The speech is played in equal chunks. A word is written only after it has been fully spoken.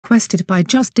requested by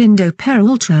Justindo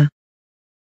Peralta.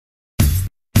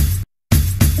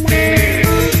 Hey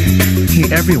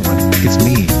everyone, it's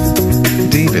me,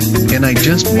 David, and I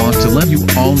just want to let you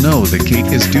all know that Kate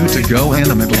is due to go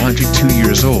Animate Logic 2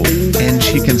 years old, and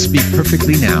she can speak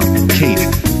perfectly now. Kate,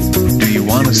 do you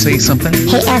want to say something?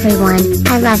 Hey everyone,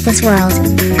 I love this world.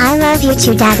 I love you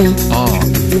too, Daddy. Aw,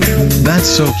 that's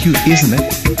so cute, isn't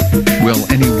it? Well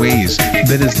anyways,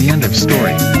 that is the end of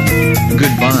story.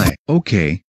 Goodbye.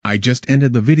 Okay, I just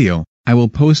ended the video. I will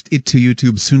post it to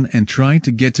YouTube soon and try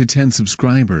to get to 10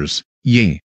 subscribers.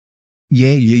 Yay.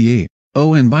 Yay yay yay.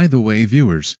 Oh, and by the way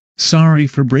viewers, sorry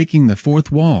for breaking the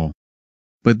fourth wall.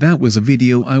 But that was a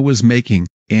video I was making,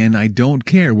 and I don't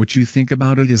care what you think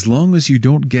about it as long as you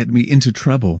don't get me into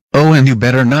trouble. Oh, and you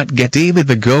better not get David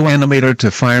the Go Animator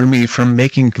to fire me from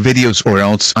making videos, or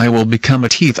else I will become a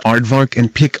teeth aardvark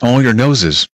and pick all your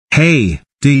noses. Hey,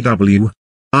 DW.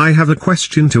 I have a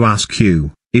question to ask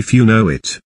you, if you know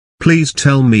it. Please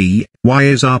tell me, why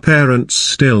is our parents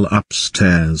still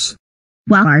upstairs?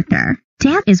 Well, Arthur,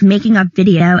 Dad is making a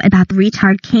video about the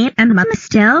retard Kate, and Mom is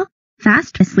still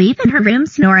fast asleep in her room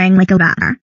snoring like a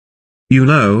bear. You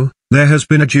know, there has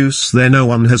been a juice there no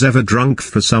one has ever drunk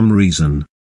for some reason.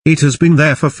 It has been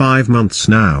there for 5 months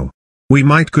now. We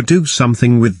might could do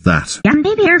something with that. Yeah,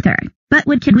 maybe, Arthur, but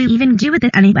what could we even do with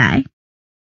it anyway?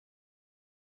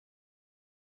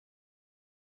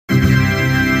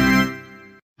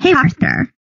 Hey Arthur,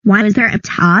 why is there a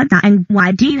Todd and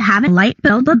why do you have a light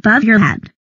bulb above your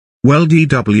head? Well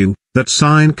DW, that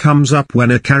sign comes up when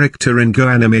a character in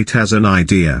GoAnimate has an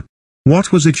idea.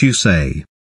 What was it you say?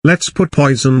 Let's put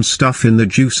poison stuff in the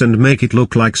juice and make it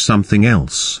look like something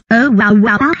else. Oh wow,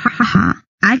 ha ha ha.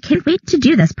 I can't wait to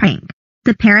do this prank.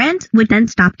 The parent would then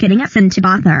stop getting us into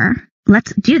bother.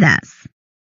 Let's do this.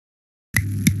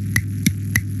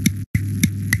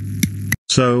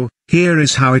 So, here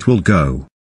is how it will go.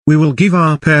 We will give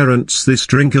our parents this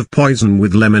drink of poison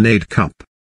with lemonade cup,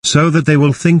 so that they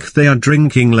will think they are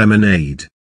drinking lemonade.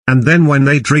 And then when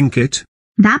they drink it,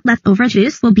 that leftover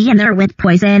juice will be in there with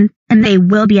poison, and they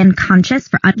will be unconscious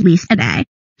for at least a day.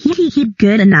 Hee,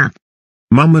 good enough.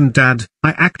 Mum and Dad,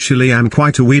 I actually am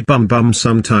quite a wee bum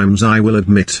sometimes, I will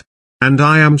admit. And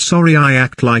I am sorry I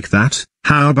act like that.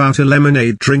 How about a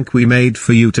lemonade drink we made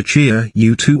for you to cheer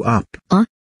you two up?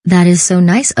 That is so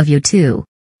nice of you too.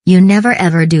 You never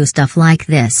ever do stuff like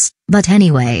this, but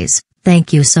anyways,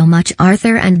 thank you so much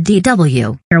Arthur and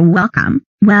DW. You're welcome.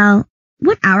 Well,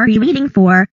 what hour are you waiting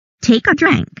for? Take a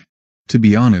drink. To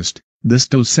be honest, this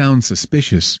does sound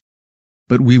suspicious.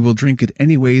 But we will drink it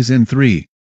anyways in 3,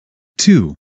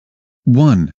 2,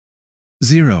 1,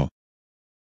 0.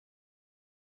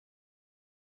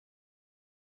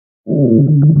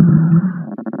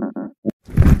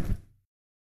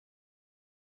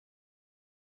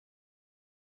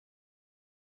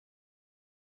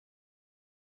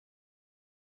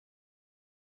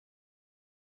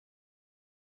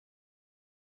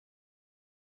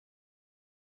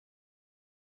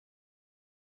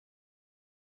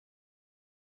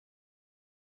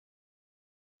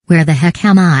 Where the heck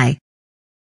am I?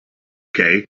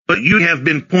 Okay, but you have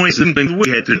been poisoned and we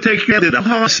had to take you to the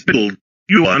hospital.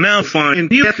 You are now fine.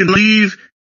 You can leave.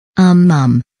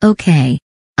 Mom, okay.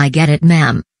 I get it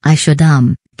ma'am, I should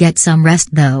get some rest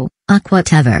though,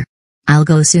 whatever. I'll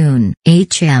go soon.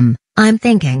 I'm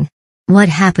thinking. What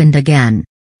happened again?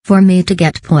 For me to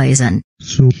get poison.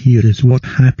 So here is what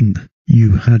happened.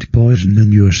 You had poison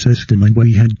in your system and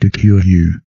we had to cure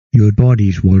you. Your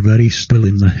bodies were very still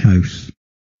in the house.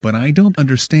 But I don't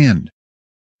understand.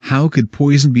 How could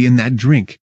poison be in that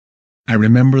drink? I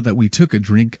remember that we took a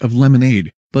drink of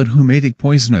lemonade, but who made it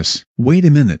poisonous? Wait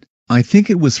a minute, I think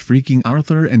it was freaking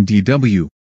Arthur and DW.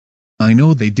 I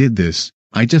know they did this,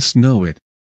 I just know it.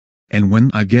 And when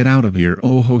I get out of here,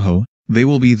 oh ho ho, they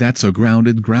will be that so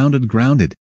grounded.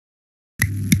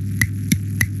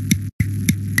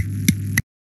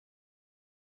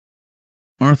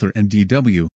 Arthur and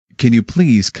DW, can you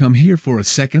please come here for a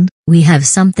second? We have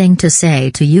something to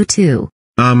say to you too.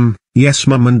 Yes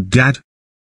Mum and Dad.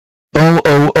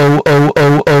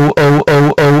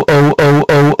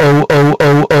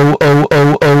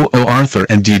 Arthur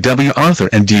and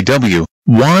DW,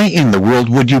 why in the world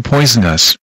would you poison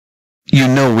us? You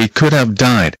know we could have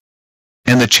died.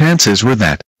 And the chances were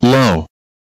that low.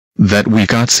 That we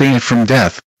got saved from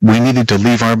death. We needed to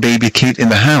leave our baby Kate in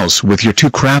the house with your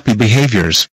two crappy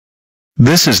behaviors.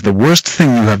 This is the worst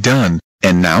thing you have done,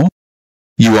 and now?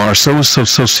 You are so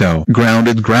grounded for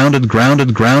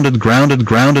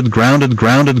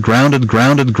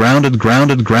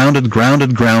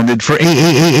a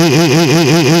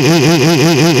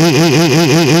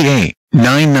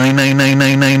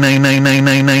 9999999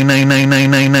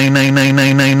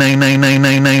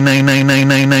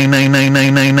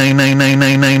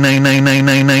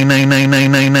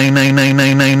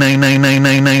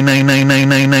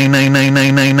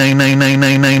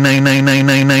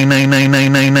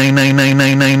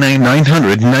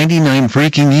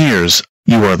 freaking years.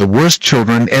 You are the worst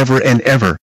children ever and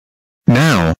ever.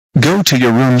 Now, go to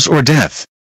your rooms or death.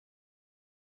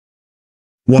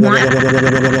 What?